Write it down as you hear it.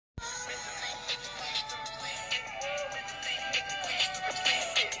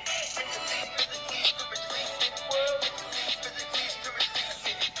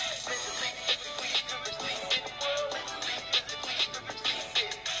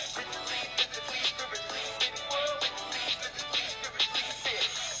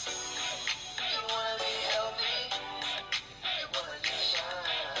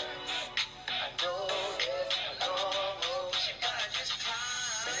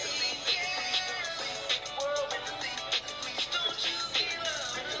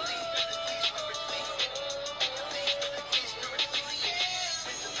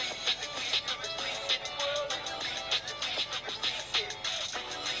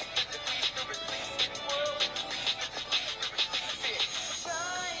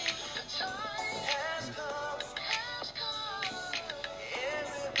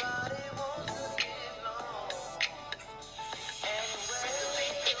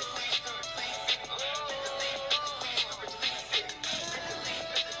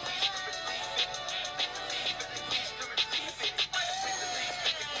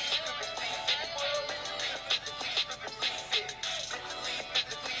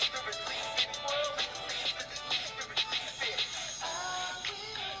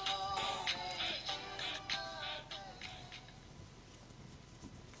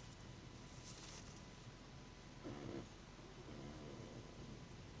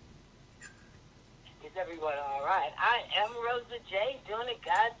everyone all right? I am Rosa J, doing it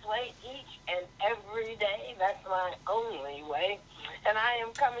God's way each and every day. That's my only way. And I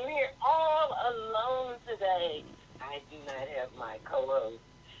am coming here all alone today. I do not have my co-host,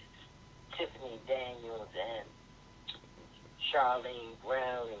 Tiffany Daniels and Charlene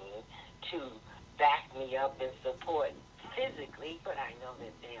Browning, to back me up and support physically, but I know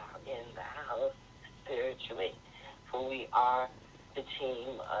that they are in the house spiritually. For we are the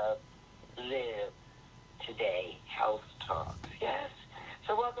team of Live Today Health Talks. Yes.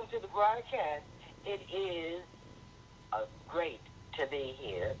 So welcome to the broadcast. It is great to be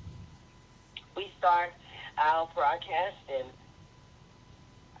here. We start our broadcast in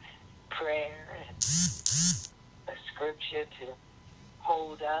prayer and a scripture to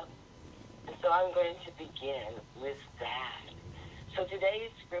hold up. And so I'm going to begin with that. So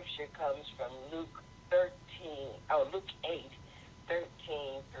today's scripture comes from Luke 8,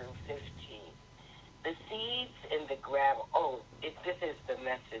 13 through 15. The seeds in the gravel. This is the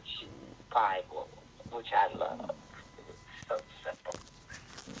Message Bible, which I love. It's so simple,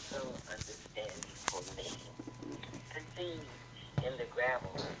 so understanding for me. The seeds in the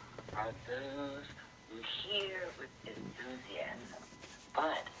gravel are those who hear with enthusiasm,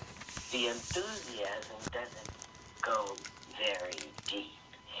 but the enthusiasm doesn't go very deep.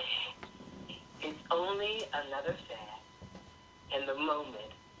 It's only another fad. In the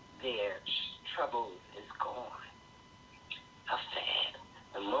moment, their troubles is gone. A fad.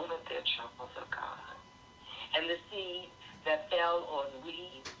 The moment their troubles are gone. And the seed that fell on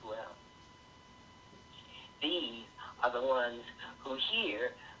weeds, well, these are the ones who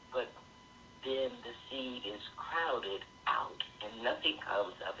hear, but then the seed is crowded out and nothing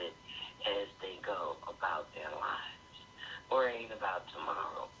comes of it as they go about their lives, worrying about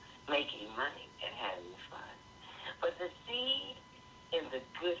tomorrow, making money and having fun. But the seed in the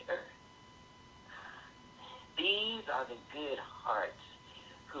good earth, these are the good hearts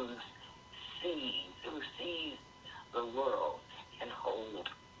who sees the world and hold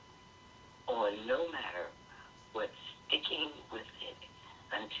on no matter what's sticking with it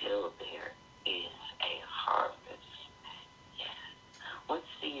until there is a harvest. Yes. What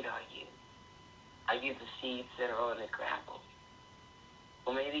seed are you? Are you the seeds that are on the gravel?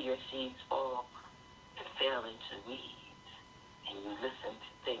 Or maybe your seeds fall and fell into weeds, and you listen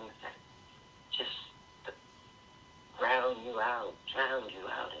to things that just drown you out,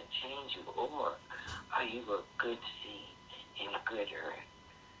 and change you. Or are you a good seed in good earth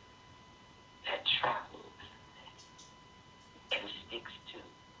that travels and sticks to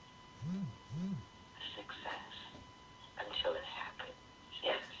success until it happens?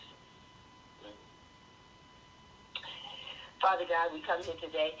 Yes. Father God, we come here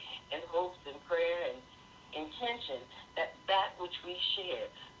today in hopes and prayer and intention that which we share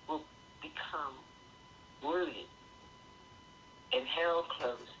will become rooted and held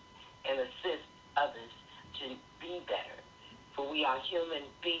close and assist others to be better. For we are human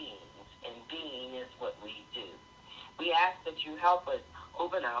beings, and being is what we do. We ask that you help us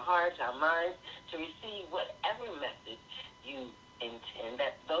open our hearts, our minds, to receive whatever message you intend,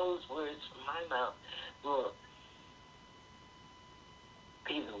 that those words from my mouth will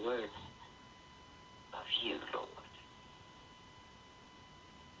be the words of you, Lord.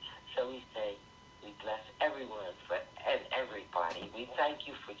 So we say, we bless everyone and everybody. We thank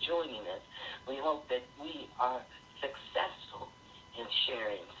you for joining us. We hope that we are successful in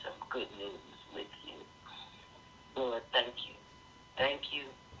sharing some good news with you. Lord, thank you. Thank you,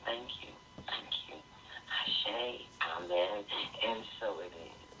 thank you, thank you. Ashe, amen, and so it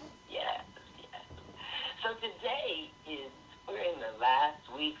is. Yes, yes. So today we're in the last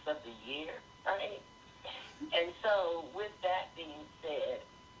weeks of the year, right? And so with that being said,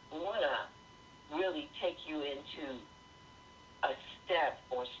 we want to really take you into a step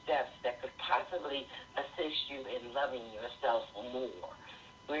or steps that could possibly assist you in loving yourself more.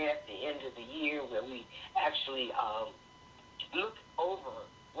 We're at the end of the year where we actually look over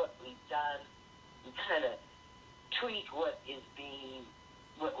what we've done. We kind of tweak what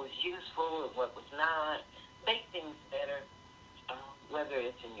was useful and what was not, make things better, whether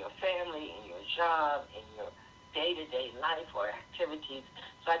it's in your family, in your job, in your day-to-day life or activities.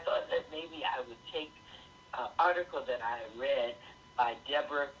 So I thought that maybe I would take an article that I read by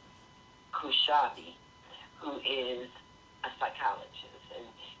Deborah Kushabi, who is a psychologist. And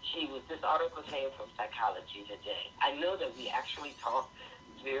this article came from Psychology Today. I know that we actually talk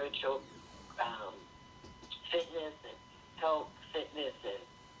spiritual fitness and health fitness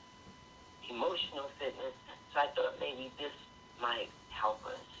and emotional fitness. So I thought maybe this might help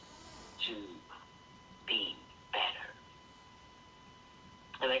us to be better.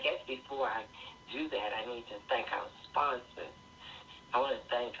 And I guess before I do that, I need to thank our sponsors. I want to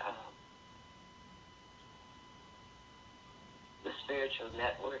thank the spiritual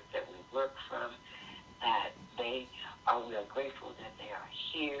network that we work from, that we are grateful that they are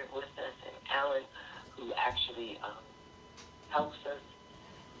here with us, and Alan, who actually helps us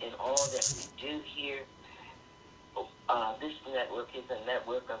in all that we do here. This network is a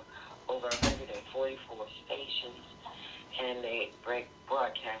network of over 144 stations, and they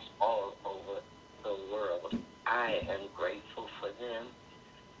broadcast all over the world. I am grateful for them.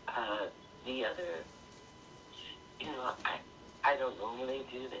 The other, I don't normally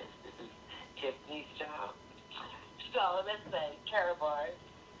do this. This is Tiffany's job. So let's say Carabar,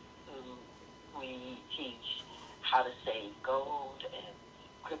 who we teach how to save gold and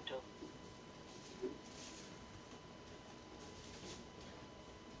crypto.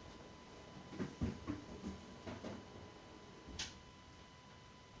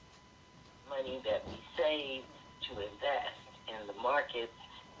 Money that we save to invest in the markets.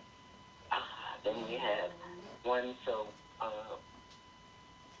 Then we have one sole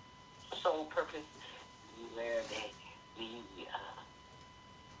purpose, where we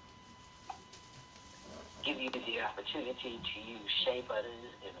give you the opportunity to use shea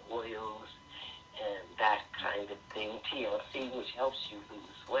butters and oils and that kind of thing. TLC, which helps you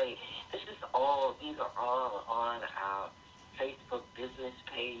lose weight. These are all on our Facebook business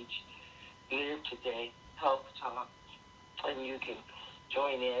page. Live Today Health Talk, and you can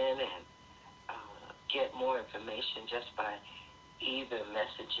join in and get more information just by either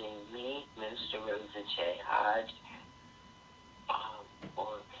messaging me, Minister Rosa J. Hodge,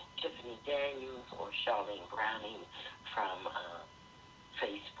 or Tiffany Daniels, or Charlene Browning from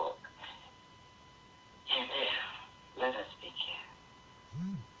Facebook. And let us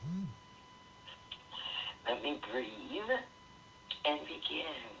begin. Let me breathe and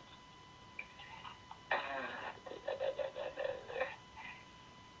begin.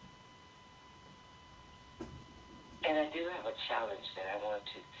 And I do have a challenge that I want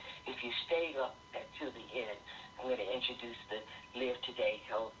to, if you stay up to the end, I'm going to introduce the Live Today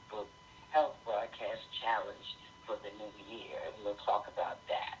Health Broadcast Challenge for the new year, and we'll talk about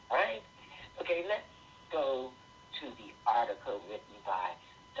that, right? Okay, let's go to the article written by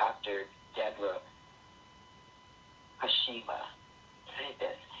Dr. Deborah Hashima. Say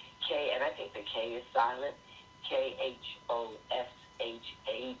this, and I think the K is silent, Khoshaba.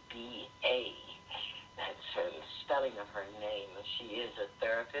 That's her spelling of her name. She is a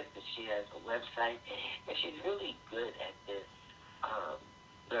therapist, and she has a website, and she's really good at this,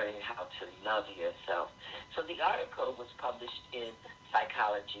 learning how to love yourself. So the article was published in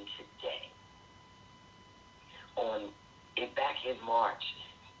Psychology Today back in March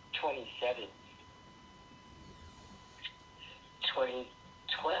 27,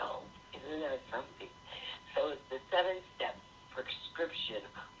 2012. Isn't that something? So it's the 7-step prescription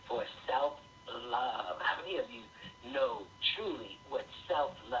for self-love. How many of you know truly what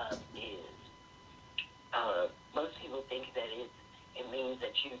self-love is? Most people think that it means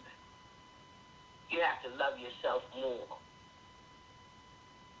that you have to love yourself more.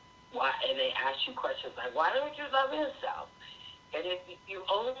 Why? And they ask you questions like, why don't you love yourself? And if you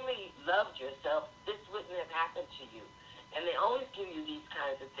only loved yourself, this wouldn't have happened to you. And they always give you these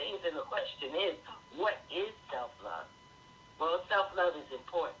kinds of things. And the question is, what is self-love? Well, self-love is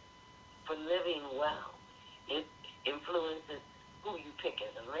important for living well. It influences who you pick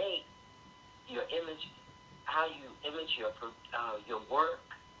as a mate, your image, how you image your work,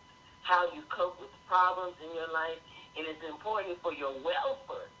 how you cope with problems in your life. It is important for your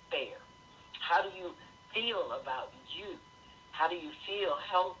welfare. How do you feel about you? How do you feel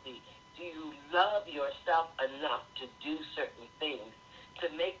healthy? Do you love yourself enough to do certain things to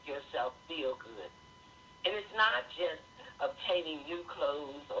make yourself feel good? And it's not just obtaining new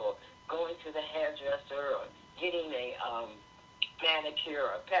clothes or going to the hairdresser or getting a manicure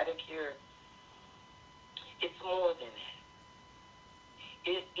or pedicure. It's more than that.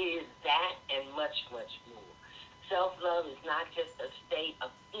 It is that and much, much more. Self-love is not just a state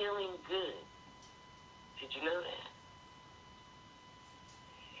of feeling good. Did you know that?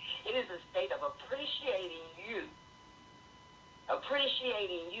 It is a state of appreciating you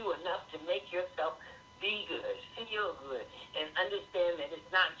enough to make yourself be good, feel good, and understand that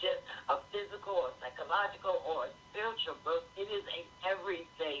it's not just a physical or psychological or a spiritual growth. It is a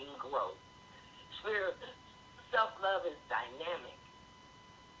everything growth. Self-love is dynamic.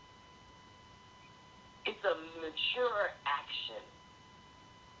 It's a mature action.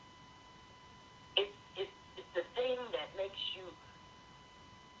 It's the thing that makes you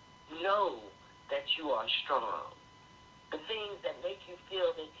know that you are strong. The things that make you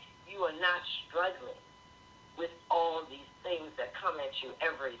feel at you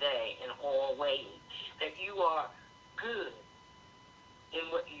every day in all ways, that you are good in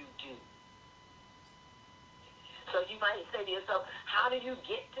what you do. So you might say to yourself, how do you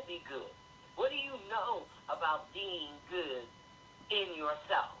get to be good? What do you know about being good in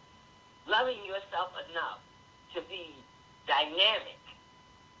yourself? Loving yourself enough to be dynamic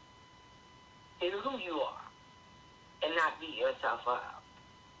in who you are and not beat yourself up.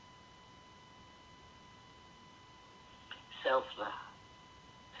 Self-love.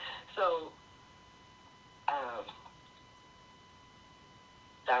 So,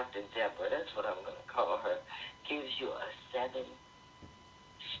 Dr. Deborah, that's what I'm going to call her, gives you a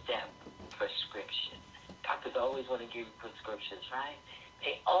 7-step prescription. Doctors always want to give you prescriptions, right?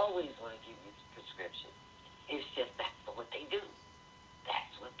 They always want to give you prescriptions. It's just that's what they do.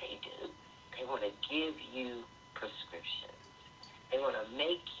 That's what they do. They want to give you prescriptions. They want to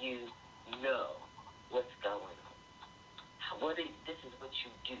make you know what's going on. This is what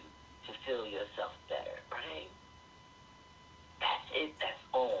you do to feel yourself better, right? That's it. That's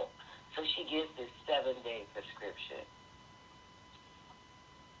all. So she gives this 7-day prescription.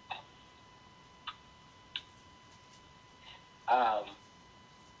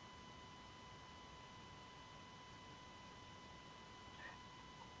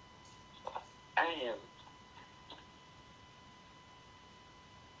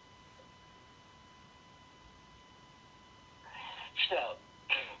 So,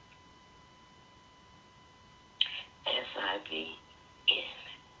 SIBN,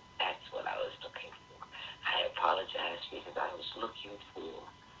 that's what I was looking for. I apologize because I was looking for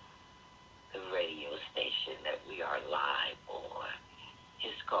the radio station that we are live on.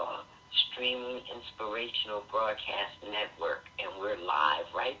 It's called Streaming Inspirational Broadcast Network, and we're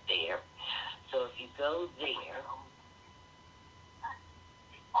live right there. So if you go there,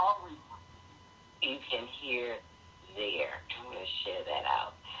 you can hear there. I'm going to share that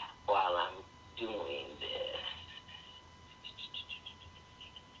out while I'm doing this.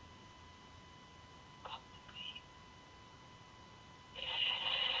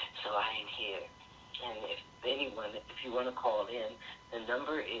 So I am here. And if you want to call in, the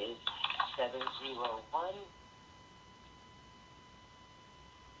number is 701.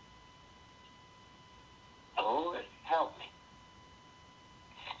 Lord, help me.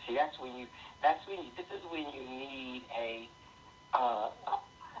 See, this is when you need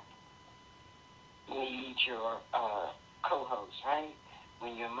need your co-host, right?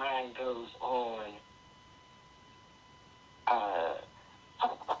 When your mind goes on,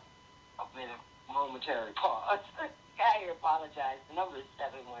 with a momentary pause. I apologize. The number is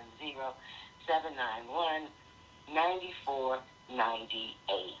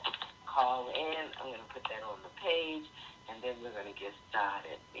 710-791-9498. Call in. I'm going to put that on the page, and then we're going to get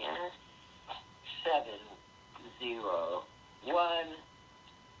started. Yes? 701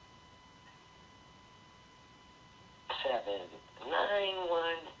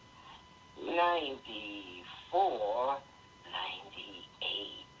 791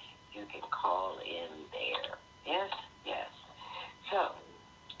 9498. You can call in there. Yes? Yes. So,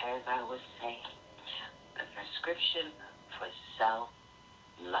 as I was saying, the prescription for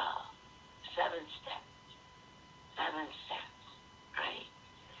self-love. 7 steps. 7 steps. Right?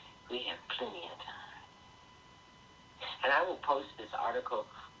 We have plenty of time. And I will post this article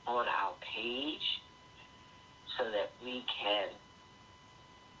on our page so that we can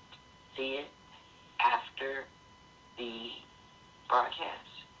see it after the broadcast.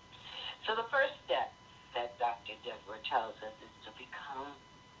 So the first step that Dr. Deborah tells us is to become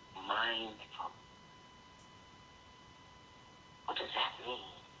mindful. What does that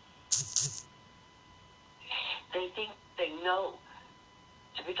mean? They know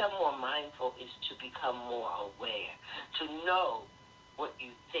to become more mindful is to become more aware, to know what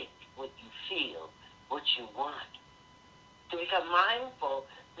you think, what you feel, what you want. To become mindful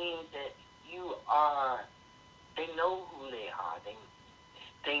means that they know who they are.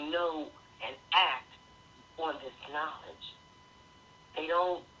 They know and act on this knowledge. They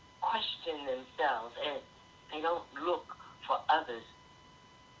don't question themselves, and they don't look for others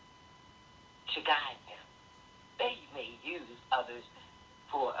to guide them. They may use others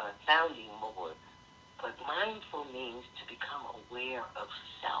for a sounding board, but mindful means to become aware of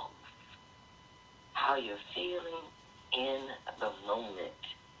self, how you're feeling in the moment,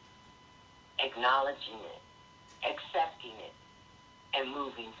 acknowledging it, accepting it, and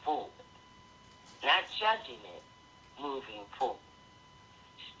moving forward. Not judging it, moving forward.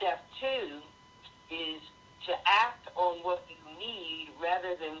 Step 2 is to act on what you need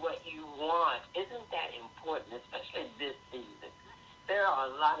rather than what you want. Isn't that important, especially this season? There are a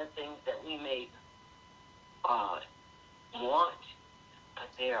lot of things that we may want, but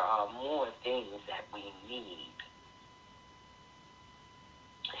there are more things that we need.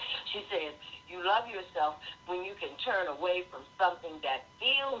 She says, you love yourself when you can turn away from something that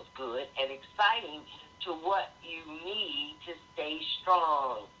feels good and exciting to what you need to stay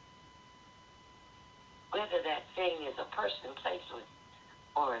strong. Whether that thing is a person, place,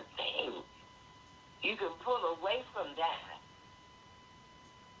 or a thing, you can pull away from that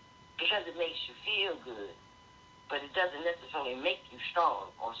because it makes you feel good, but it doesn't necessarily make you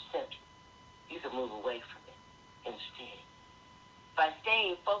strong or centered. You can move away from it instead. By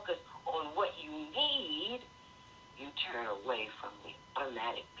staying focused on what you need, you turn away from the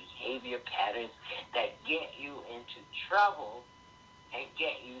automatic behavior patterns that get you into trouble and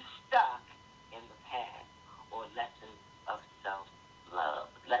get you stuck in the past, or lessons of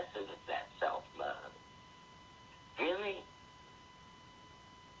self-love. Lessons of that self-love. Really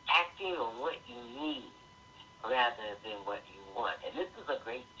acting on what you need rather than what you want. And this is a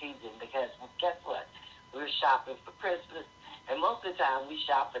great season because guess what? We're shopping for Christmas, and most of the time we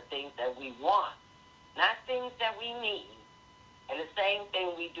shop for things that we want, not things that we need. And the same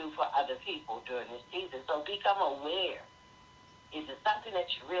thing we do for other people during this season. So become aware. Is it something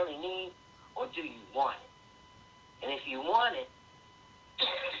that you really need, or do you want it? And if you want it,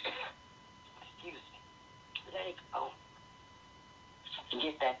 excuse me, let it go and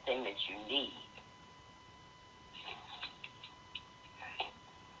get that thing that you need.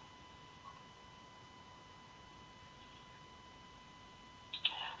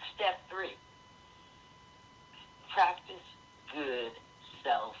 Step 3, practice good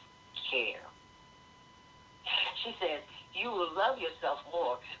self-care. She says, you will love yourself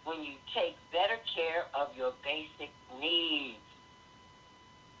more when you take better care of your basic needs.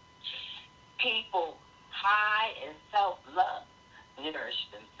 People high in self-love nourish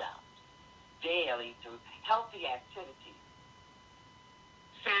themselves daily through healthy activities,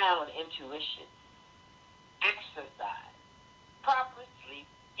 sound intuition, exercise, proper sleep,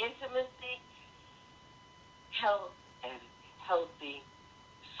 intimacy, health, and healthy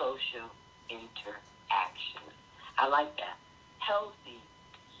social interactions. I like that. Healthy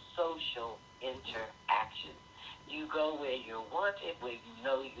social interactions. You go where you're wanted, where you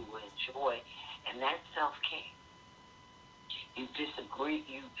know you will enjoy, and that's self-care. You disagree.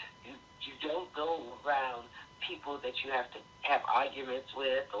 You don't go around people that you have to have arguments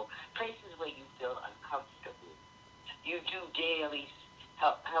with or places where you feel uncomfortable. You do daily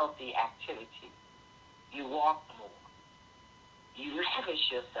healthy activities. You walk more. You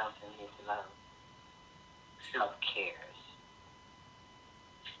lavish yourself in this love. Self-cares.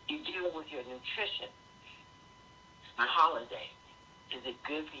 You deal with your nutrition. On holiday, is it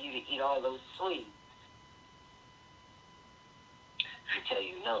good for you to eat all those sweets? I tell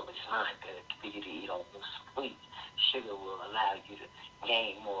you, no, it's not good for you to eat all those sweets. Sugar will allow you to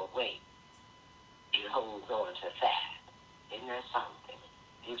gain more weight. It holds on to fat. Isn't that something?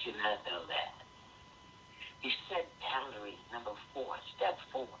 Did you not know that? You set boundaries. Number 4, step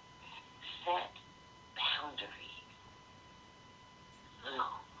 4, set boundaries.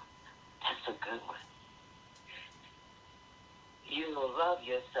 Oh, that's a good one. You will love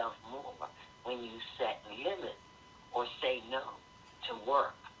yourself more when you set limits or say no to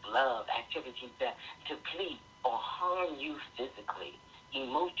work, love, activities that deplete or harm you physically,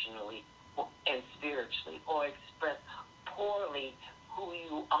 emotionally, and spiritually, or express poorly who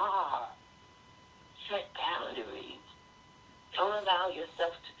you are. Set boundaries. Don't allow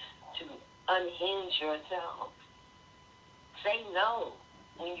yourself to unhinge yourself. Say no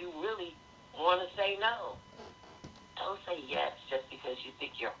when you really want to say no. Don't say yes just because you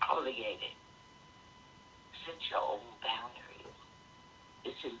think you're obligated. Set your own boundaries.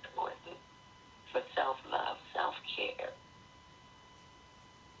 It's important for self-love, self-care.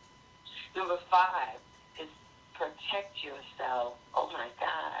 Number 5 is protect yourself. Oh my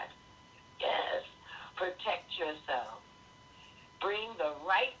God. Yes, protect yourself. Bring the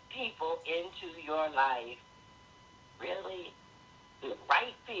right people into your life. Really? The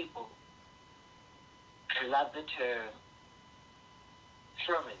right people. I love the term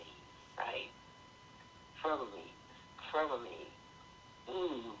frenemies, right? Frenemies.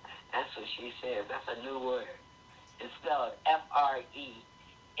 That's what she says. That's a new word. It's spelled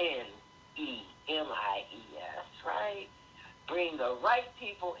Frenemies, right? Bring the right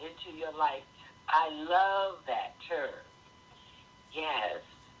people into your life. I love that term. Yes.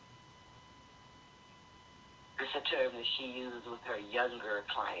 It's a term that she uses with her younger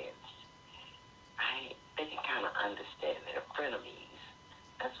clients. They can kind of understand it. Frenemies.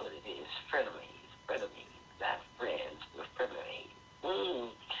 That's what it is. Frenemies. Not friends, but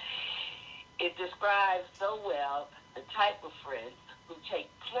frenemies. It describes so well the type of friend who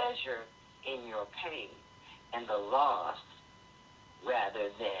take pleasure in your pain and the loss rather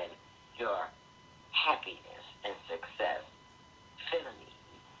than your happiness and success.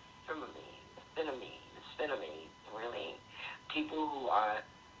 Really. People who are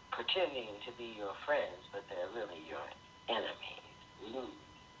pretending to be your friends, but they're really your enemies.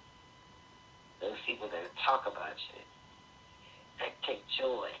 Those people that talk about you, that take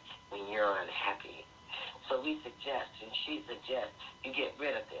joy when you're unhappy. So we suggest, and she suggests, you get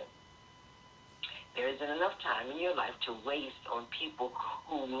rid of them. There isn't enough time in your life to waste on people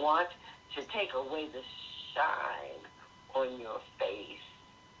who want to take away the shine on your face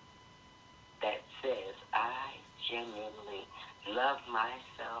that says, I genuinely love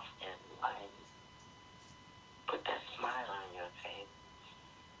myself and life. Put that smile on your face.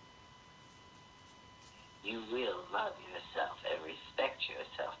 You will love yourself and respect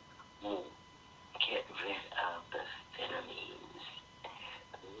yourself more. Get rid of the enemies,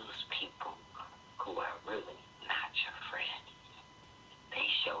 those people who are really not your friends. They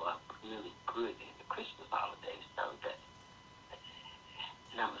show up really good in the Christmas holidays, don't they?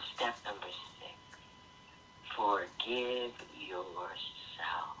 Step number 6, forgive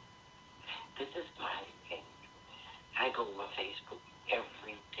yourself. This is my thing. I go on Facebook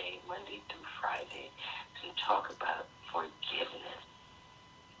every day, Monday through Friday, to talk about forgiveness.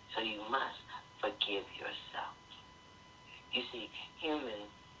 So you must forgive yourself. You see,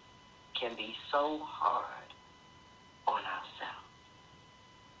 humans can be so hard on ourselves.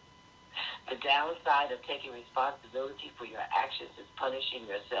 The downside of taking responsibility for your actions is punishing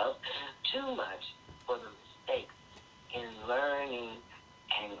yourself too much for the mistakes in learning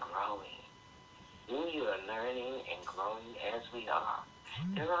and growing. When you are learning and growing as we are,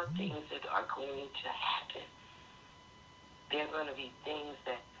 there are things that are going to happen. There are going to be things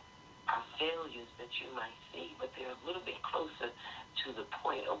that are failures that you might see, but they're a little bit closer to the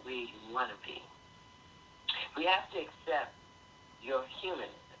point of where you want to be. We have to accept your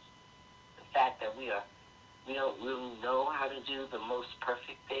humanness. The fact that we don't really know how to do the most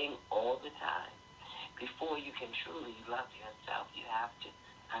perfect thing all the time. Before you can truly love yourself, you have to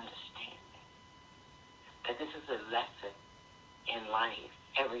understand that this is a lesson in life.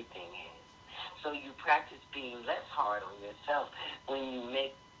 Everything is. So you practice being less hard on yourself when you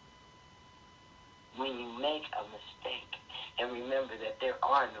make a mistake. And remember that there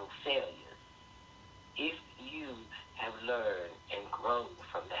are no failures. If you have learned and grown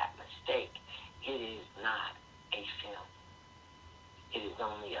from that mistake, it is not a failure. It is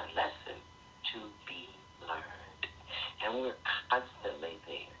only a lesson to be learned. And we're constantly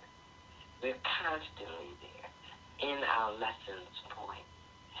there. We're constantly there in our lessons point.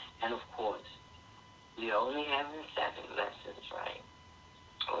 And of course, we're only having 7 lessons, right?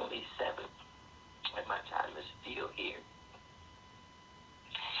 Only 7. And my time is still here.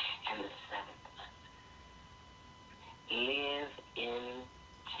 And the 7th lesson, live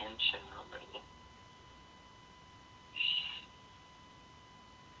intentionally.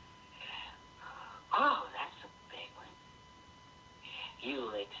 Oh, that's a big one. You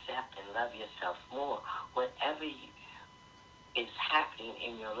will accept and love yourself more. Whatever is happening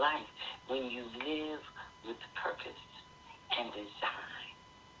in your life, when you live with purpose and design.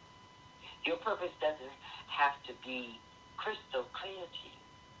 Your purpose doesn't have to be crystal clear to you.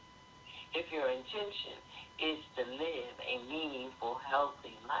 If your intention is to live a meaningful,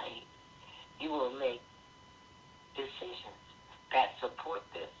 healthy life, you will make decisions that support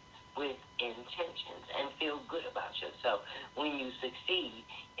this with intentions and feel good about yourself when you succeed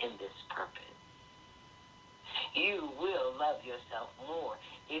in this purpose. You will love yourself more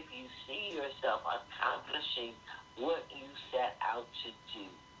if you see yourself accomplishing what you set out to do.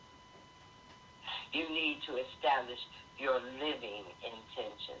 You need to establish your living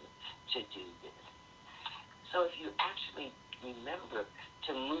intention to do this. So if you actually remember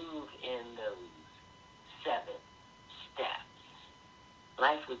to move in those 7 steps,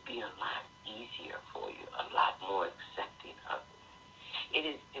 life would be a lot easier for you, a lot more accepting of it. It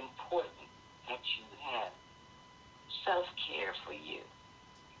is important that you have self-care for you.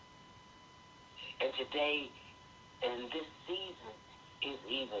 And today, in this season, is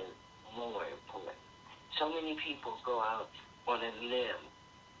even more important. So many people go out on a limb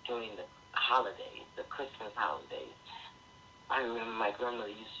during the holidays, the Christmas holidays. I remember my grandmother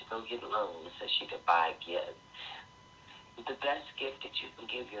used to go get loans so she could buy gifts. The best gift that you can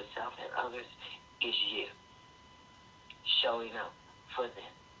give yourself and others is you, showing up for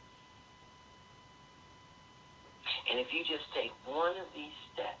them. And if you just take one of these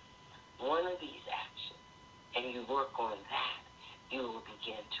steps, one of these actions, and you work on that, you will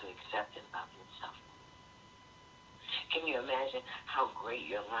begin to accept and love yourself. Can you imagine how great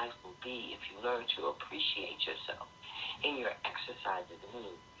your life will be if you learn to appreciate yourself in your exercises and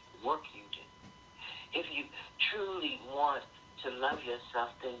the work you do? If you truly want to love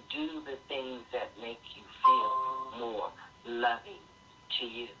yourself, then do the things that make you feel more loving to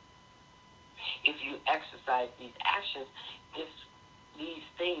you. If you exercise these actions, these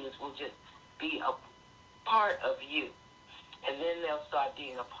things will just be a part of you. And then they'll start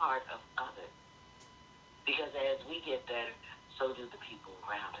being a part of others. Because as we get better, so do the people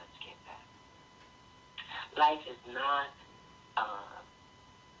around us get better. Life is not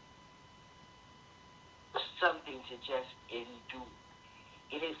something to just endure.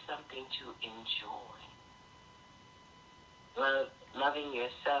 It is something to enjoy. Loving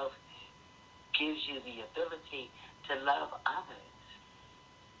yourself gives you the ability to love others.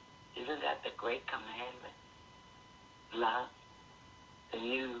 Isn't that the great commandment? Love, the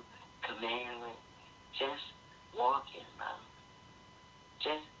new commandment. Just walk in love.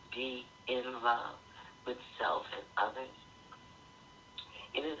 Just be in love with self and others.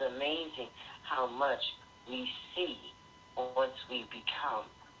 It is amazing how much we see once we become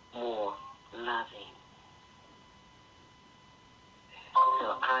more loving.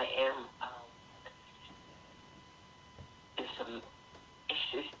 So I am,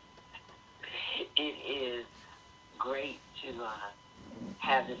 it is great to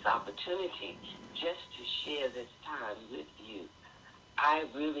have this opportunity just to share this time with you. I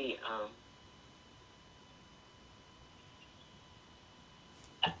really,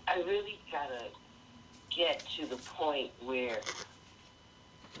 gotta get to the point where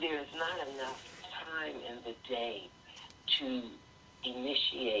there's not enough time in the day to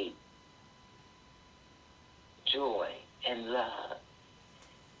initiate joy and love.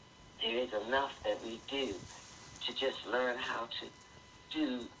 There is enough that we do to just learn how to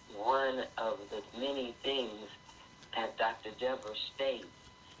do one of the many things that Dr. Deborah states.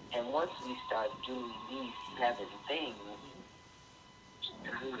 And once we start doing these 7 things,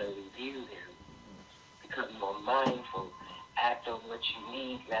 I'm going to review them. Become more mindful. Act on what you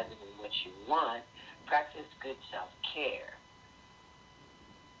need rather than what you want. Practice good self-care.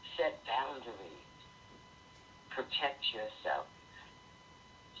 Set boundaries. Protect yourself.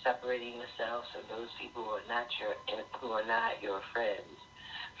 Separating yourself from those people who are not your friends.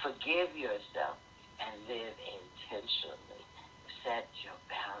 Forgive yourself and live intentionally. Set your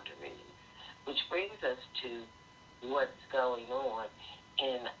boundaries. Which brings us to what's going on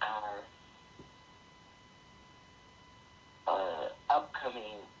in our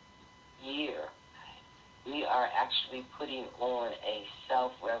upcoming year. We are actually putting on a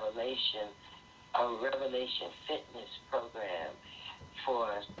self-revelation, a revelation fitness program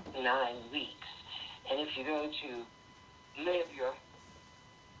for 9 weeks. And if you go to Live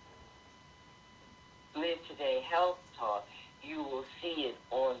Today Health Talk, you will see it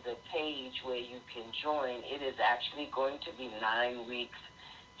on the page where you can join. It is actually going to be 9 weeks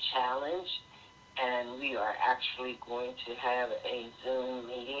challenge, and we are actually going to have a Zoom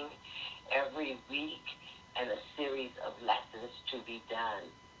meeting every week and a series of lessons to be done.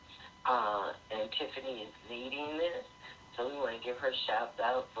 And Tiffany is leading this, so we want to give her shout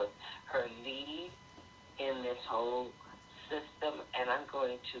out for her lead in this whole system. And I'm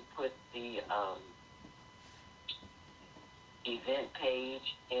going to put the event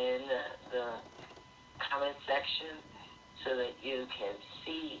page in the comment section so that you can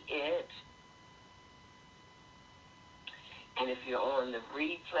see it. And if you're on the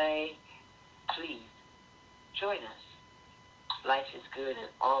replay, please join us. Life is good and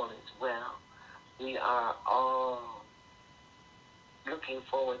all is well. We are all looking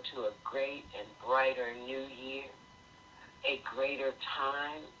forward to a great and brighter new year, a greater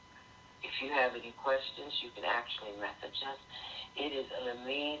time. If you have any questions, you can actually message us. It is an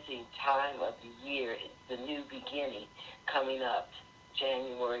amazing time of the year. It's the new beginning coming up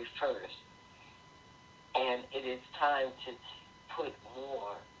January 1st. And it is time to put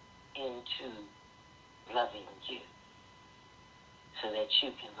more into loving you so that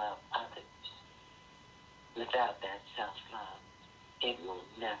you can love others. Without that self-love, it will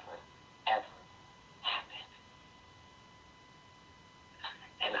never, ever happen.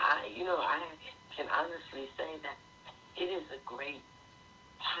 And I can honestly say that it is a great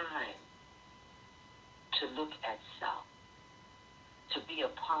time to look at self, to be a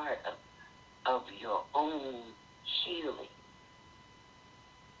part of your own healing,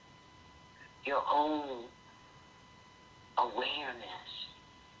 your own awareness.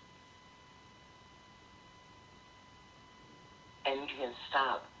 And you can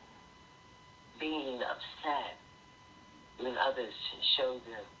stop being upset when others show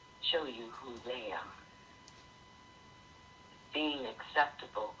you who they are. being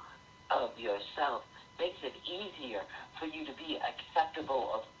acceptable of yourself makes it easier for you to be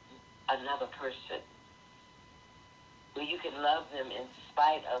acceptable of another person, where you can love them in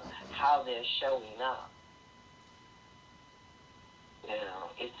spite of how they're showing up. You know,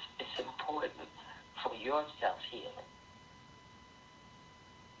 it's important for your self-healing.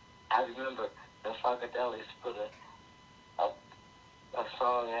 I remember the Funkadelics put a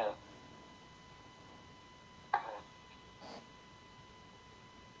song out.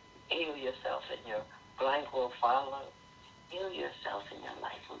 Heal yourself and your blank will follow. Heal yourself and your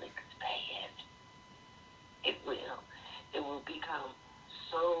life will expand. It will. It will become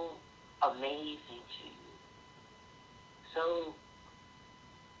so amazing to you. So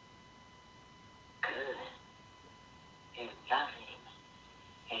good and loving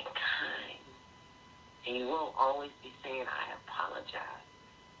and kind. And you won't always be saying, I apologize.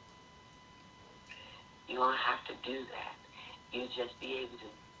 You don't have to do that. You'll just be able to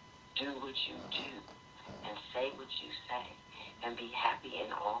do what you do and say what you say and be happy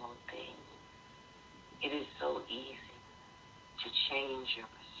in all things. It is so easy to change your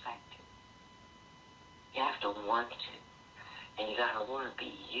perspective. You have to want to. And you got to want to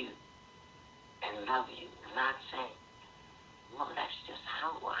be you and love you. And not say, well, that's just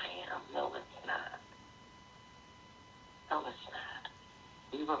how I am. No, it's not. No, it's not.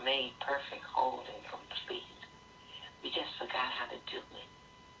 We were made perfect, whole, and complete. We just forgot how to do it.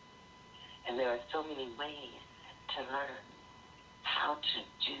 And there are so many ways to learn how to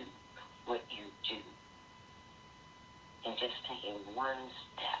do what you do. And just taking one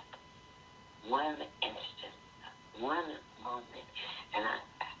step, one instant, one moment. And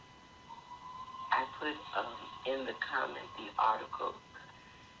I put in the comment the article,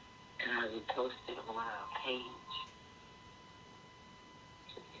 and I reposted it on our page.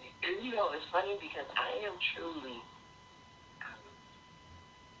 And you know, it's funny because I am truly,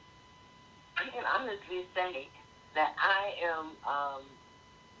 I can honestly say that I am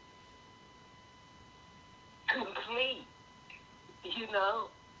complete. You know,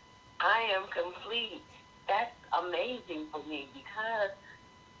 I am complete. That's amazing for me because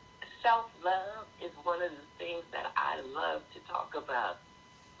self-love is one of the things that I love to talk about.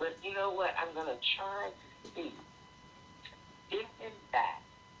 But you know what? I'm going to try to see if in fact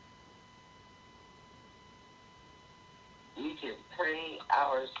we can pray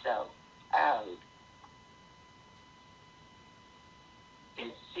ourselves out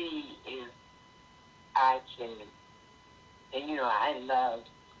and see if I can. And you know, I love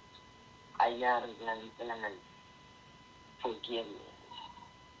Ayana Gunn forgiveness.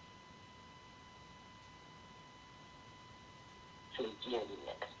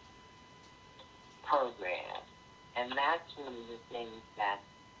 Forgiveness program. And that's one of the things that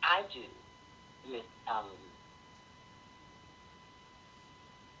I do with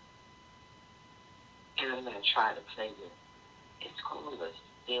and I'm going to try to play this. It's called a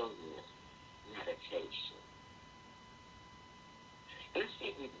stillness meditation. Let's see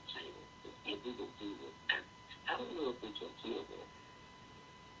if we can play this. Let's see if we can do this. I don't know if we can hear this.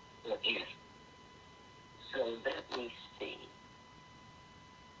 But yeah. So let me see.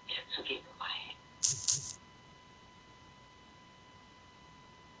 So get quiet.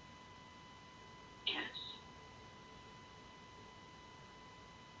 Yes.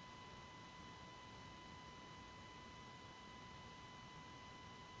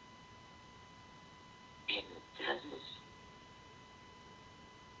 And it doesn't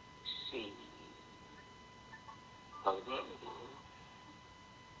see. Oh, there it is.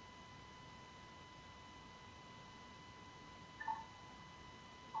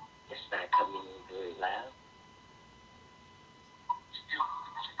 It's not coming in very loud. Stillness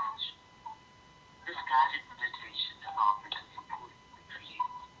meditation. This guided meditation is offered to support and create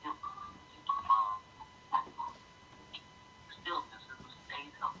stillness in your mind. Stillness is a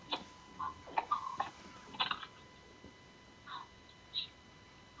state of being.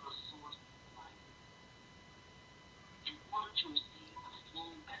 A source of life. In order to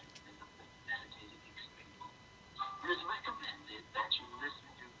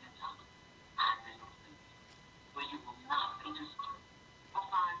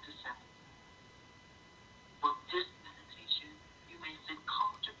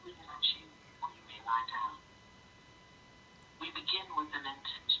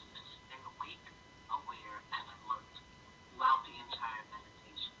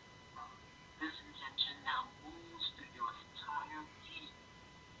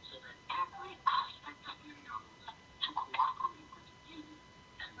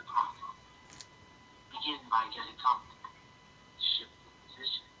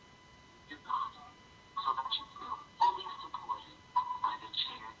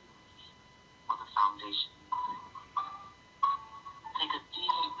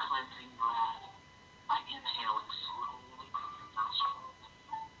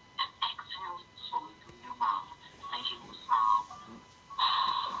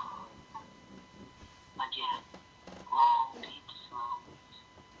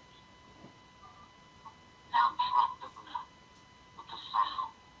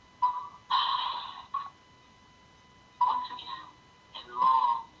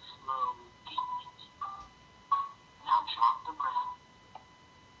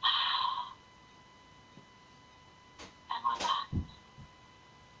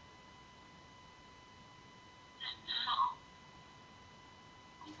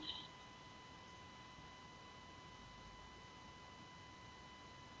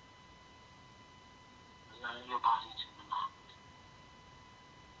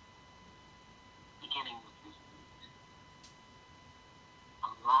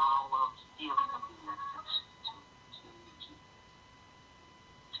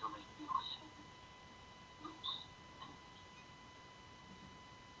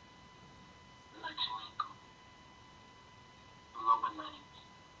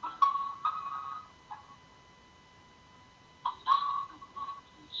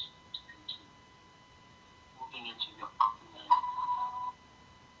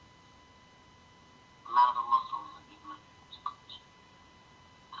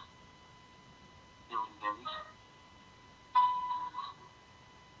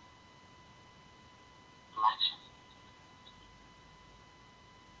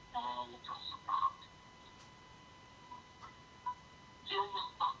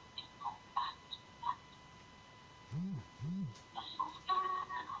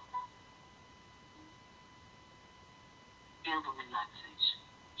Feel the relaxation.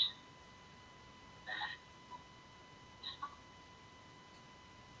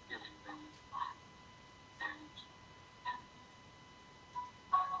 Feeling very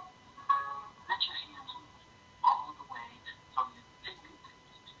let your hands move all the way from your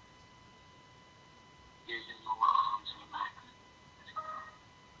fingertips to your lower arms relax.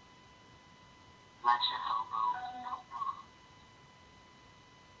 Let your elbows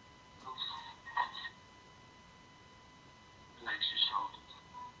loose and relax your shoulders.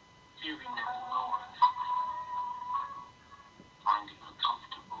 Feeling them lower, finding a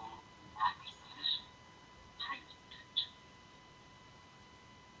comfortable, relaxed position. Breathe attention.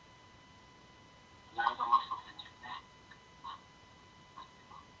 Allow the muscles in your neck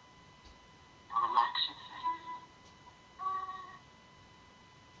to relax your face.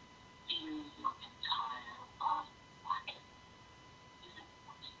 Feel your entire body relaxing. Even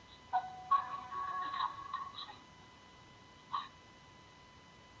becoming completely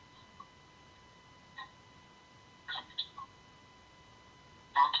comfortable.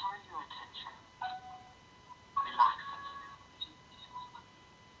 Now turn your attention. Relaxing your feet.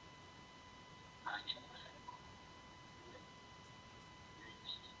 Relaxing your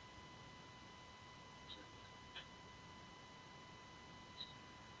wrist.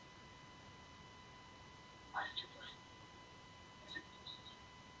 Relax your brain.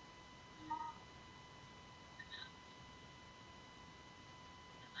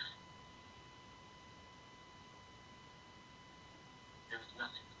 There's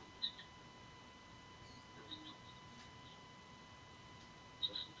nothing